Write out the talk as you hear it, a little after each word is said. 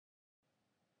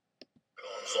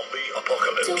Zombie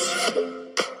apocalypse.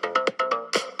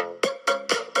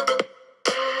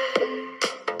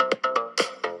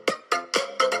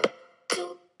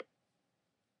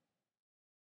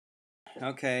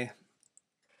 Okay,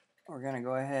 we're going to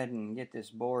go ahead and get this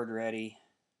board ready.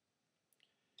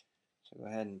 So go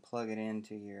ahead and plug it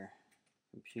into your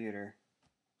computer.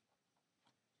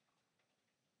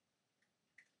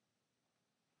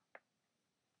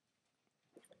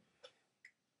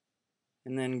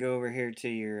 And then go over here to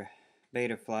your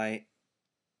betaflight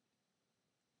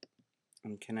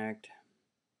and connect.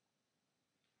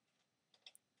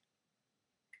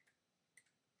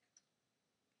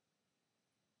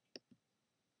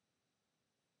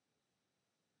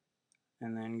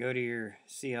 And then go to your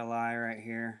CLI right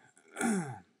here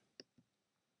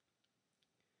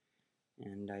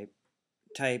and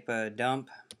type dump.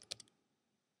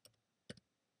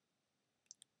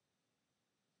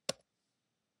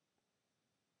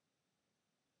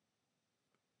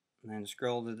 And then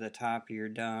scroll to the top of your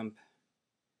dump.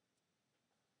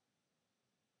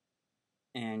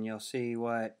 And you'll see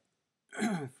what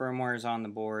firmware is on the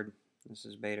board. This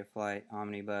is Betaflight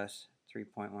Omnibus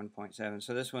 3.1.7.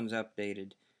 So this one's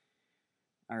updated,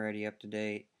 already up to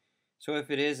date. So if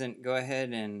it isn't, go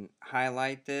ahead and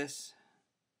highlight this,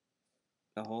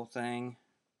 the whole thing.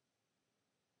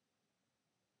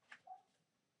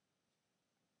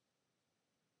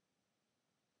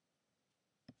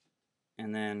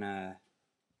 And then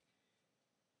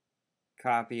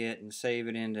copy it and save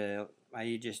it into,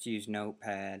 I just use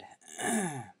Notepad.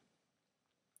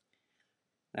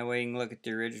 That way you can look at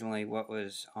the originally what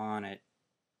was on it,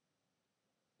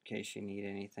 in case you need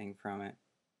anything from it.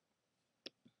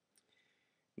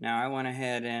 Now I went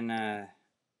ahead and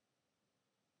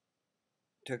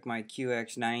took my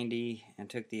QX90 and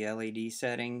took the LED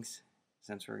settings,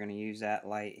 since we're going to use that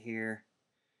light here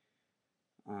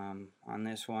on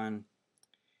this one,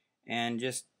 and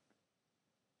just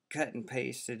cut and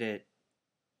pasted it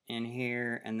in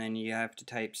here, and then you have to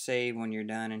type save when you're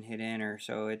done and hit enter.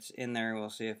 So it's in there. We'll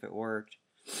see if it worked.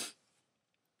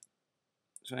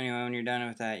 So anyway, when you're done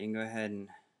with that, you can go ahead and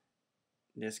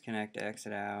disconnect to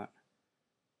exit out.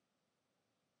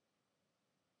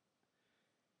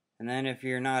 And then if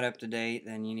you're not up to date,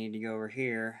 then you need to go over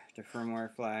here to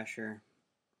firmware flasher.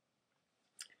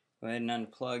 Go ahead and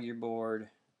unplug your board.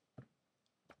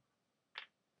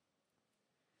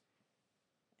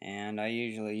 And I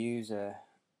usually use a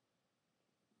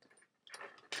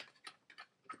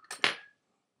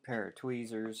pair of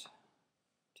tweezers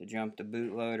to jump the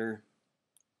bootloader.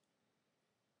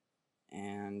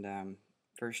 And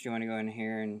first you want to go in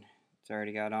here, and it's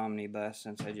already got Omnibus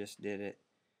since I just did it.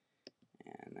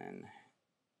 And then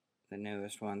the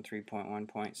newest one,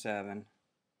 3.1.7. And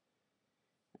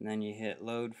then you hit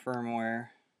load firmware.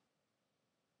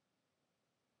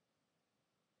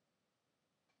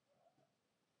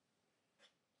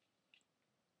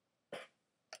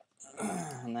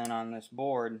 And then on this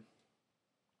board,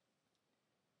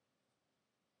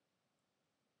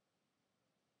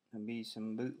 there'll be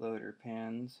some bootloader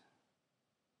pins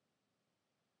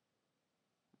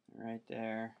right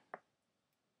there.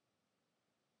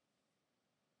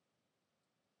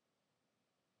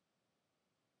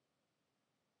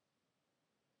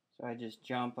 So I just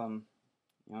jump them.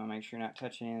 You want to make sure you're not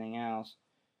touching anything else,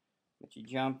 but you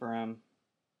jumper them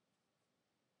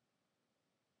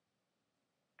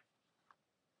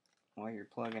while you're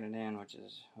plugging it in, which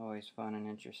is always fun and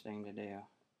interesting to do.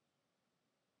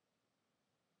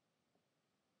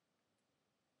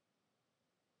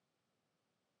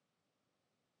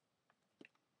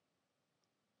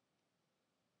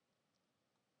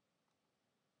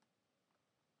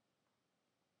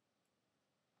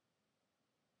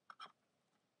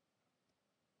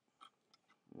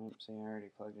 Oops, I already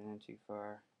plugged it in too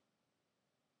far.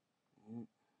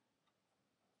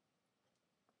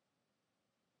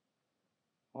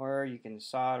 Or you can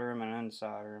solder them and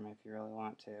unsolder them if you really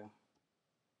want to.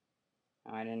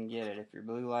 I didn't get it. If your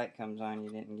blue light comes on, you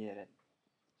didn't get it.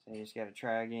 So you just got to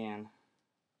try again.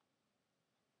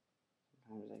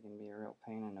 Sometimes they can be a real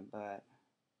pain in the butt.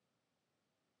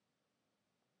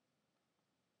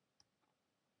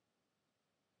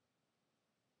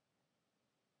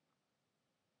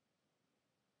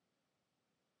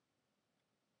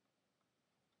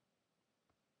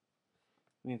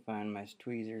 Let me find my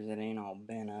tweezers that ain't all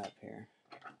bent up here.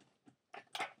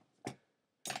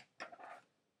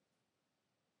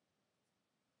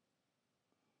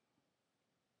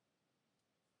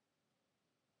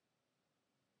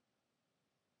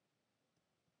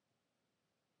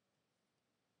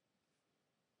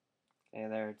 Okay,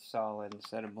 there it's solid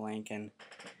instead of blinking.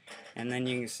 And then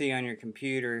you can see on your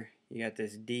computer, you got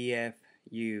this DFU.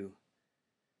 You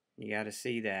got to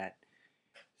see that.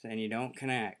 So then you don't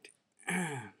connect.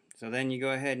 So then you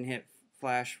go ahead and hit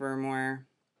flash firmware,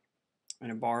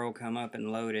 and a bar will come up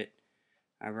and load it.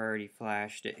 I've already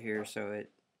flashed it here, so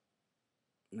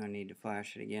no need to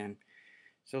flash it again.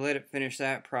 So let it finish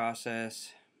that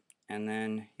process, and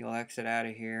then you'll exit out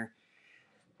of here.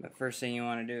 But first thing you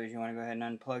want to do is you want to go ahead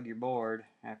and unplug your board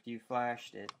after you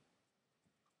flashed it,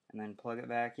 and then plug it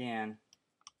back in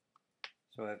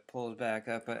so it pulls back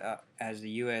up as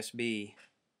the USB.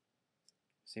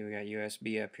 See, we got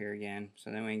USB up here again, so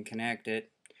then we can connect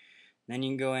it. Then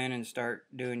you can go in and start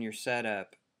doing your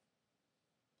setup,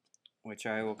 which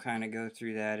I will kind of go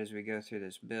through that as we go through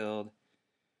this build.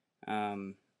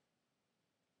 But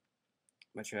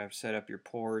you have to set up your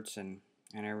ports and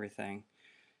everything.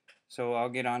 So I'll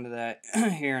get onto that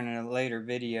here in a later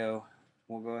video.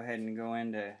 We'll go ahead and go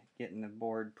into getting the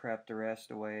board prepped the rest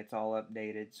of the way. It's all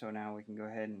updated, so now we can go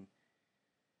ahead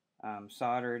and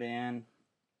solder it in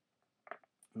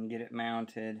and get it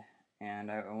mounted. And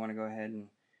I want to go ahead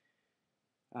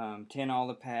and tin all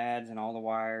the pads and all the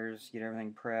wires, get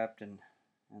everything prepped, and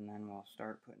then we'll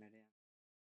start putting it in.